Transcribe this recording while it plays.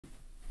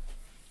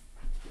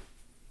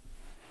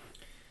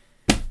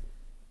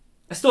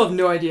I still have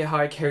no idea how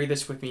I carry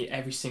this with me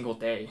every single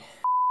day.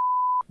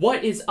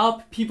 What is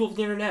up, people of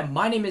the internet?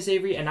 My name is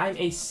Avery and I'm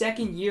a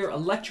second-year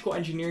electrical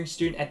engineering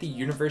student at the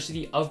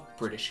University of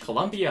British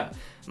Columbia.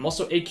 I'm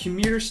also a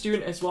commuter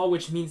student as well,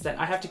 which means that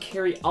I have to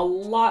carry a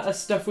lot of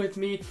stuff with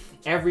me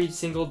every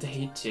single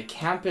day to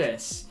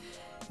campus,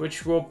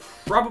 which will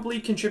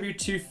probably contribute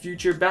to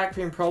future back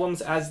pain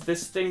problems as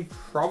this thing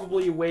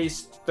probably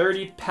weighs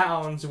 30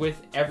 pounds with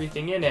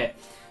everything in it.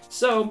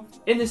 So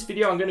in this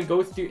video, I'm going to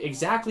go through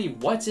exactly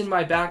what's in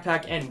my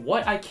backpack and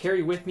what I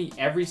carry with me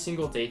every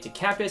single day to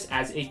campus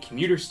as a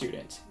commuter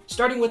student.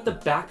 Starting with the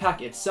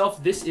backpack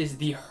itself, this is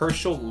the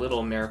Herschel Little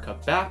America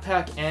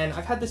backpack, and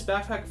I've had this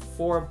backpack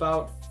for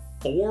about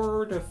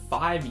 4 to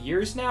 5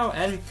 years now,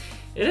 and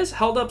it has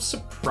held up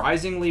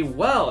surprisingly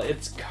well.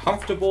 It's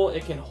comfortable,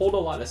 it can hold a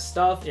lot of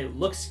stuff, it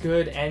looks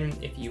good, and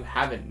if you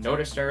haven't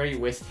noticed already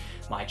with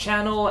my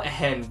channel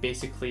and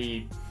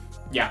basically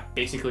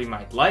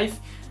my life,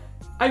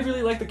 I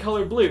really like the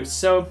color blue,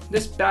 so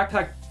this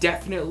backpack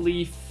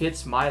definitely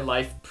fits my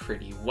life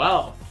pretty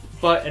well.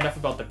 But enough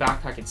about the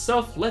backpack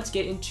itself, let's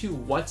get into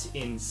what's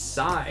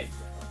inside.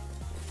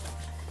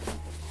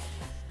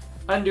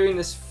 Undoing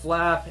this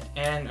flap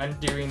and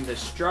undoing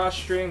this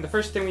drawstring, the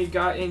first thing we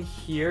got in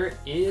here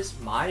is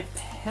my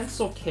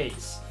pencil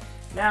case.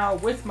 Now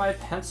with my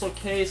pencil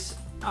case,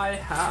 I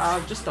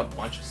have just a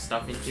bunch of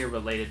stuff in here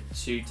related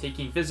to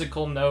taking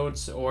physical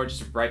notes or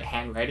just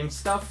handwriting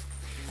stuff.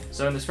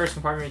 So in this first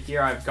compartment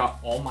here, I've got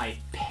all my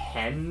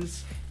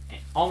pens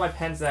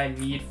that I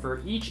need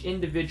for each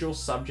individual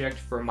subject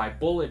for my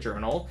bullet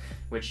journal,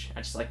 which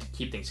I just like to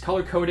keep things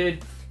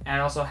color-coded. And I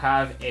also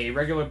have a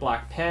regular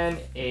black pen,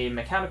 a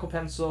mechanical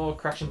pencil,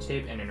 correction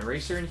tape, and an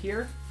eraser in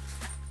here.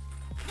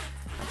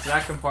 That's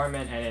that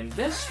compartment. And in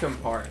this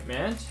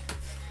compartment,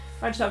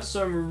 I just have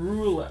some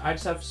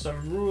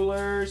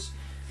rulers.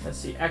 Let's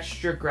see,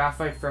 extra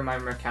graphite for my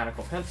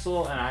mechanical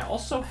pencil, and I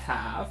also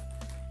have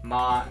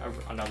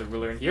another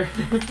ruler in here.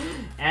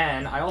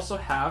 And I also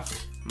have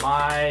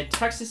my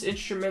Texas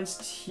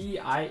Instruments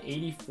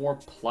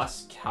TI-84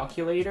 Plus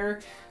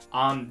calculator.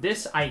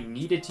 This I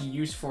needed to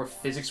use for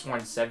Physics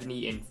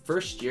 170 in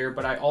first year,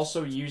 but I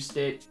also used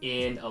it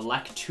in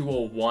Elect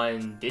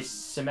 201 this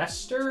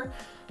semester,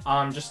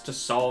 just to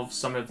solve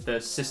some of the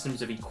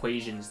systems of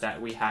equations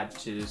that we had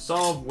to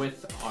solve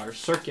with our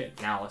circuit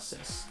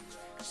analysis.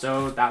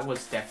 So that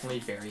was definitely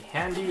very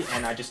handy,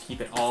 and I just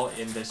keep it all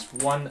in this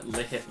one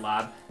Lit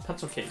Lab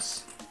pencil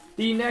case.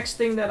 The next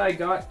thing that I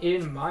got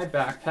in my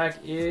backpack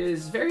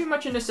is very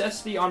much a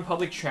necessity on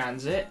public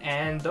transit,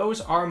 and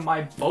those are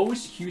my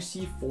Bose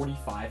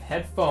QC45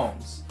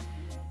 headphones.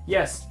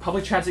 Yes,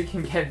 public transit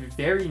can get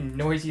very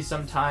noisy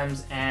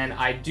sometimes, and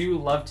I do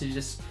love to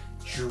just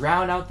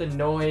drown out the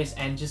noise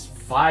and just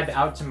vibe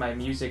out to my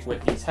music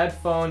with these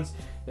headphones.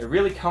 They're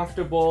really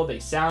comfortable, they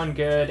sound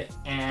good,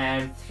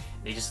 and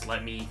they just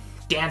let me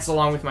dance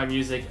along with my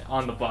music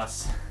on the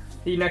bus.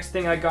 The next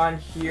thing I got in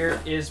here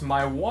is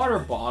my water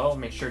bottle.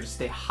 Make sure to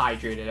stay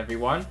hydrated,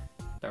 everyone.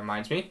 That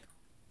reminds me.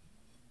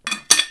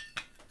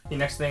 The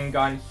next thing I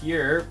got in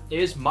here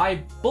is my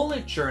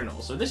bullet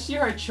journal. So this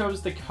year I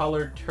chose the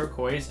color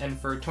turquoise, and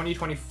for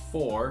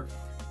 2024,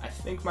 I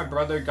think my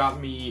brother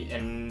got me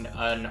an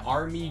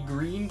army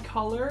green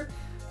color.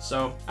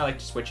 So I like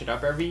to switch it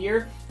up every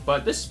year.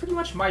 But this is pretty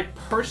much my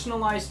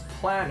personalized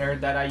planner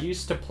that I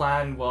use to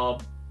plan,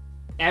 well,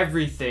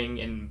 everything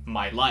in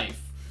my life.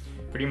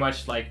 Pretty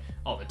much like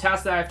all the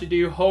tasks that I have to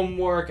do,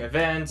 homework,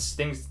 events,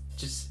 things,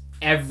 just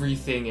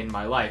everything in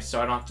my life,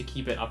 so I don't have to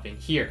keep it up in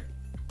here.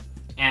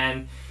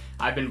 And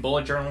I've been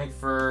bullet journaling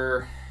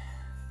for,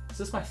 is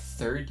this my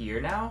 3rd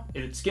year now?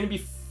 It's gonna be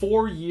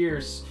 4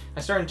 years. I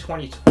started in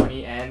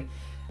 2020 and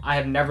I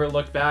have never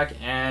looked back,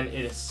 and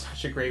it is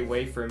such a great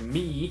way for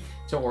me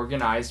to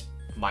organize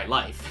my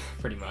life,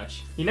 pretty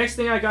much. The next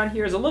thing I got in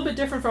here is a little bit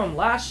different from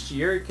last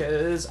year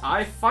because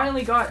I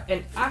finally got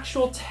an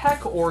actual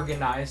tech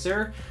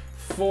organizer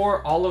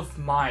for all of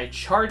my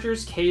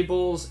chargers,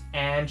 cables,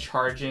 and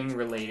charging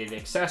related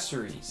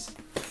accessories.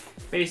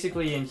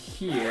 Basically in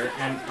here,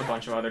 and a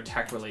bunch of other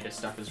tech related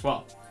stuff as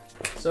well.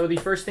 So the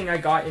first thing I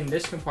got in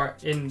this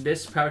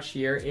pouch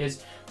here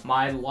is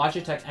my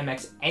Logitech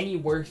MX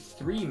Anywhere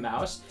 3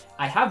 mouse.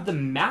 I have the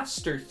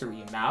Master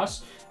 3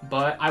 mouse,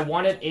 but I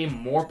wanted a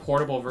more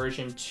portable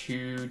version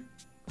to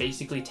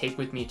basically take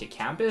with me to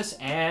campus,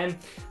 and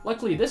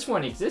luckily this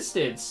one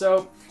existed.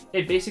 So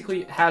it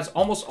basically has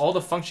almost all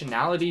the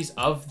functionalities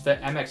of the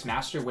MX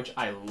Master, which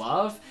I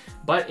love,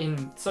 but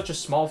in such a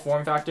small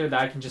form factor that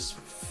I can just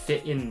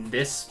fit in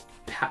this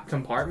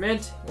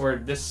compartment or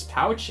this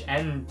pouch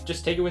and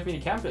just take it with me to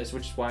campus,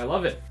 which is why I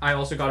love it. I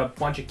also got a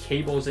bunch of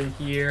cables in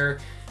here,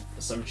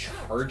 some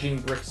charging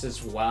bricks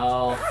as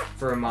well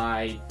for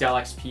my Dell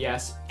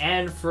XPS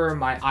and for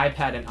my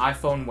iPad and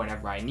iPhone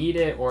whenever I need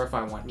it, or if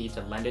I need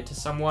to lend it to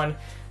someone,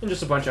 and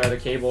just a bunch of other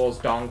cables,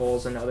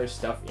 dongles, and other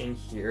stuff in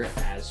here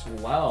as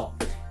well.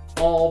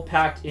 all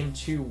packed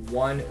into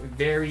one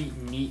very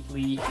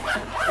neatly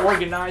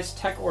organized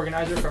tech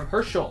organizer from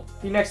Herschel.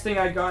 The next thing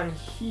I got in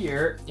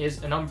here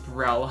is an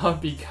umbrella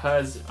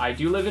because I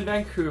do live in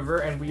Vancouver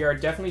and we are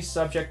definitely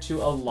subject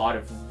to a lot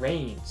of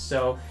rain.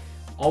 So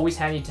always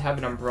handy to have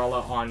an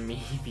umbrella on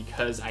me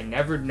because I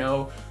never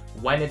know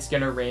when it's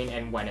gonna rain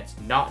and when it's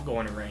not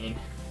going to rain.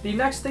 The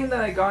next thing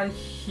that I got in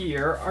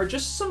here are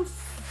just some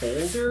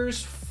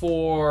folders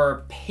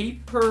for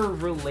paper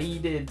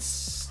related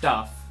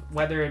stuff,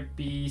 whether it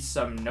be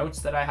some notes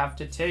that I have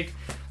to take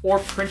or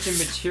printed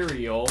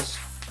materials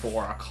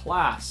for a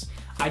class.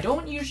 I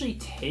don't usually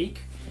take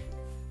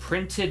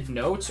printed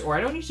notes, or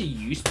I don't usually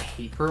use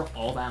paper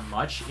all that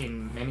much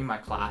in many of my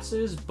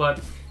classes,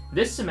 but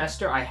this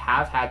semester I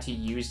have had to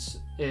use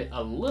it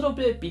a little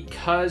bit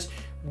because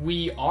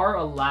we are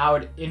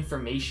allowed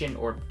information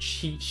or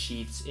cheat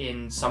sheets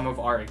in some of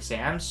our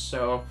exams,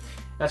 so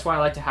that's why I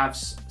like to have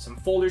some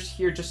folders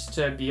here just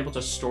to be able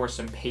to store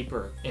some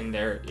paper in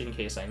there in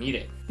case I need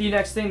it. The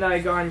next thing that I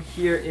got in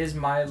here is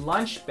my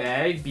lunch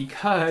bag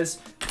because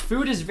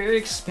food is very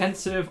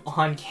expensive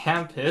on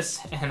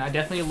campus and I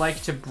definitely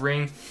like to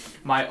bring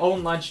my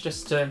own lunch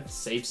just to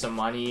save some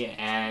money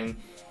and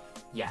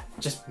yeah,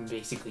 just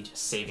basically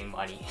just saving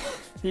money.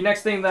 The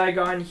next thing that I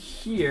got in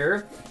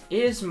here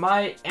is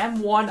my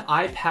M1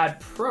 iPad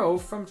Pro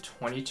from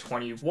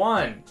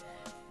 2021.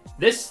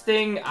 This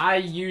thing I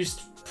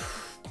used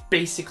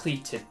basically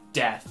to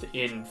death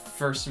in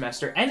first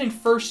semester and in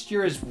first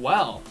year as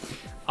well.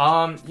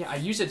 Yeah, I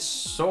use it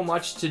so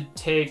much to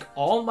take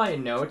all my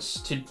notes,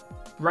 to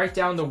write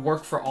down the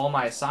work for all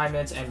my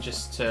assignments, and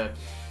just to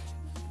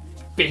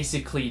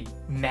basically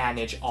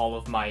manage all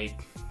of my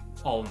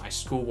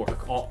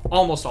schoolwork,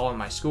 almost all of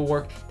my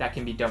schoolwork that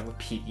can be done with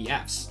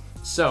PDFs.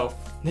 So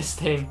this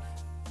thing,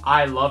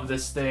 I love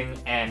this thing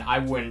and I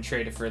wouldn't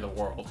trade it for the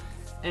world.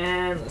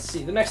 And let's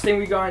see, the next thing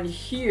we got in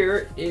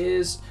here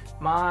is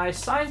my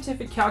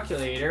scientific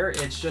calculator.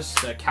 It's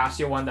just a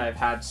Casio one that I've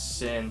had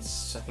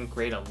since I think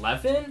grade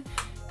 11.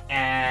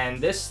 And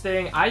this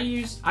thing, I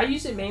use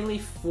it mainly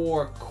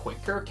for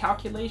quicker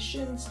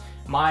calculations.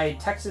 My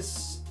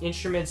Texas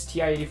Instruments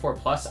TI-84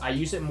 Plus, I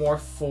use it more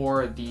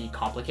for the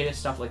complicated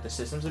stuff like the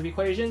systems of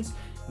equations.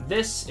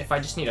 This, if I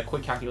just need a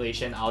quick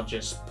calculation, I'll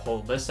just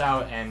pull this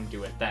out and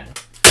do it then.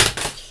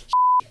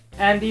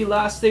 And the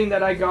last thing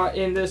that I got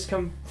in this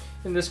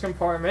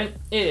compartment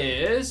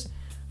is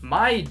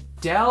my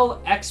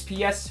Dell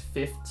XPS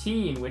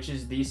 15, which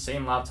is the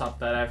same laptop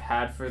that I've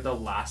had for the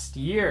last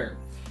year.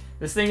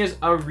 This thing is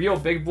a real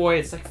big boy.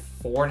 It's like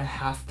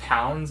 4.5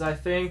 pounds, I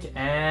think.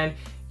 And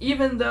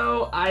even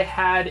though I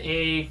had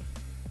a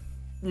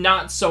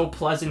not so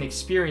pleasant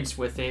experience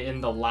with it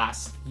in the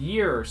last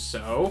year or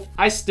so,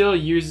 I still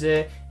use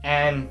it,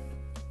 and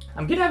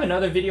I'm gonna have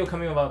another video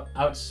coming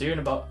out soon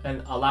about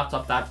a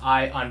laptop that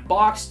I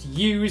unboxed,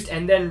 used,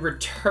 and then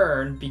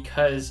returned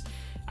because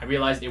I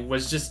realized it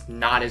was just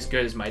not as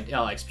good as my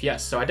Dell XPS.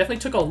 So I definitely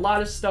took a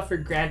lot of stuff for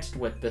granted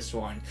with this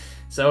one.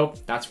 So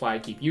that's why I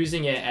keep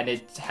using it, and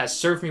it has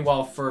served me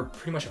well for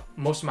pretty much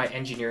most of my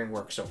engineering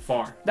work so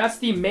far. That's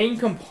the main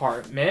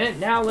compartment.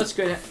 Now let's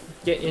get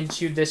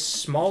into this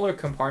smaller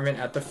compartment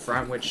at the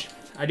front, which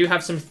I do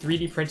have some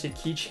 3D printed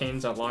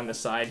keychains along the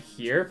side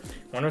here.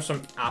 One is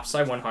from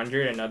Appsci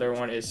 100, another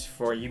one is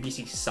for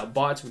UBC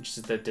Subbots, which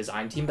is the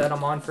design team that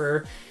I'm on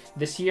for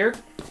this year.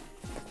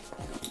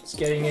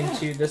 Getting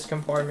into this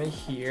compartment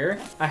here,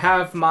 I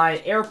have my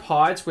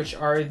AirPods, which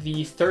are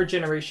the 3rd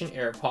generation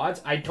AirPods.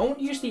 I don't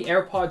use the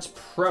AirPods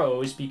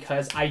Pros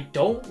because I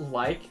don't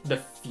like the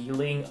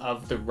feeling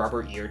of the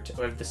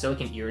of the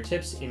silicone ear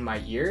tips in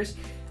my ears.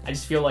 I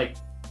just feel like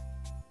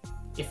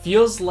it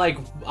feels like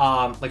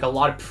a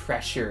lot of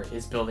pressure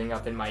is building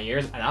up in my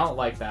ears, and I don't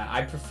like that.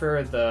 I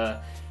prefer the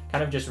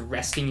kind of just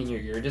resting in your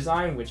ear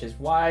design, which is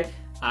why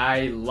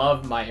I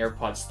love my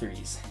AirPods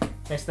 3s.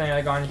 Next thing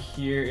I got in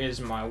here is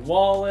my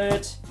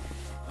wallet.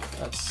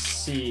 Let's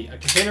see, a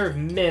container of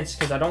mints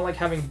because I don't like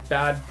having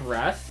bad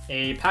breath.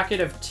 A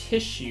packet of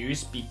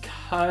tissues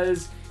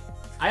because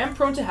I am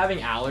prone to having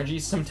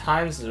allergies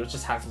sometimes, so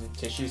just having some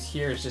tissues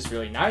here is just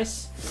really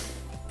nice.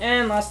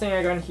 And last thing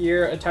I got in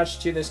here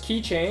attached to this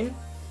keychain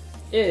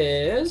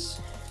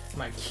is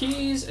my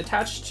keys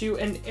attached to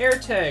an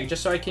AirTag,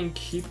 just so I can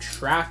keep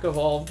track of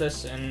all of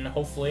this and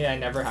hopefully I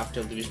never have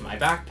to lose my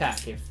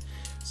backpack if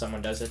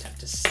someone does attempt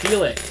to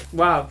steal it.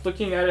 Wow,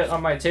 looking at it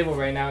on my table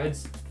right now,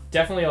 it's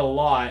definitely a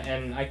lot,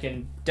 and I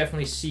can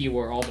definitely see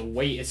where all the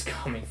weight is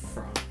coming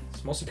from.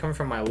 It's mostly coming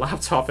from my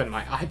laptop and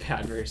my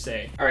iPad per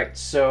se. Alright,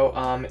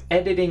 so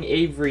editing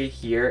Avery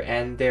here,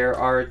 and there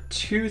are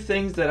 2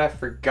 things that I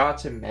forgot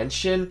to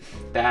mention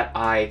that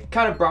I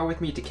kind of brought with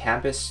me to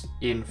campus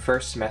in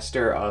first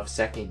semester of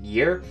 2nd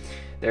year.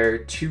 There are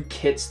 2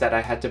 kits that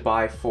I had to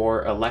buy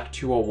for Elect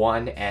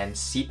 201 and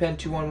CPEN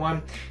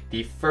 211.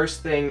 The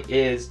first thing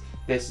is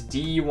this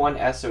DE1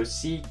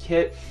 SOC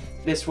kit.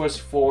 This was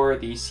for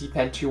the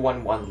CPEN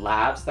 211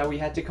 labs that we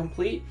had to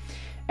complete.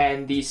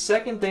 And the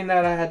second thing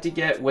that I had to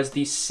get was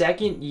the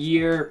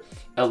 2nd-Year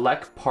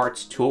Elect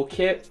Parts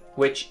Toolkit,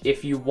 which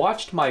if you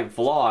watched my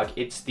vlog,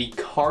 it's the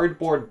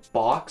cardboard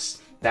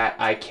box that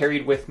I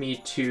carried with me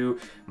to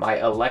my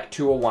Elect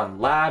 201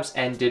 labs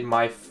and did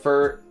my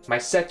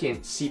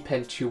second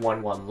CPen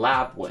 211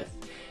 lab with.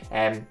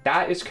 And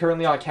that is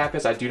currently on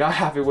campus. I do not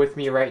have it with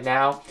me right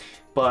now,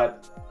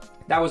 but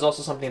that was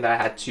also something that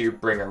I had to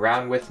bring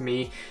around with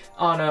me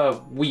on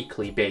a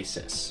weekly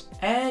basis.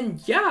 And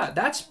yeah,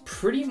 that's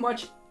pretty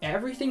much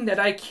everything that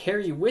I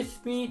carry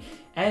with me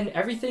and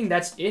everything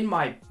that's in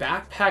my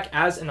backpack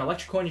as an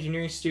electrical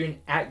engineering student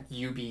at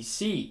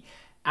UBC.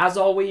 As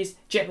always,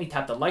 gently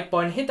tap the like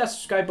button, hit that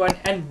subscribe button,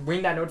 and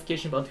ring that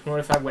notification bell to be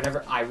notified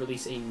whenever I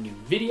release a new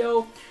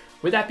video.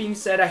 With that being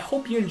said, I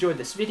hope you enjoyed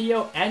this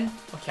video, and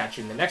I'll catch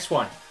you in the next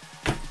one.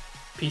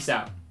 Peace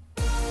out.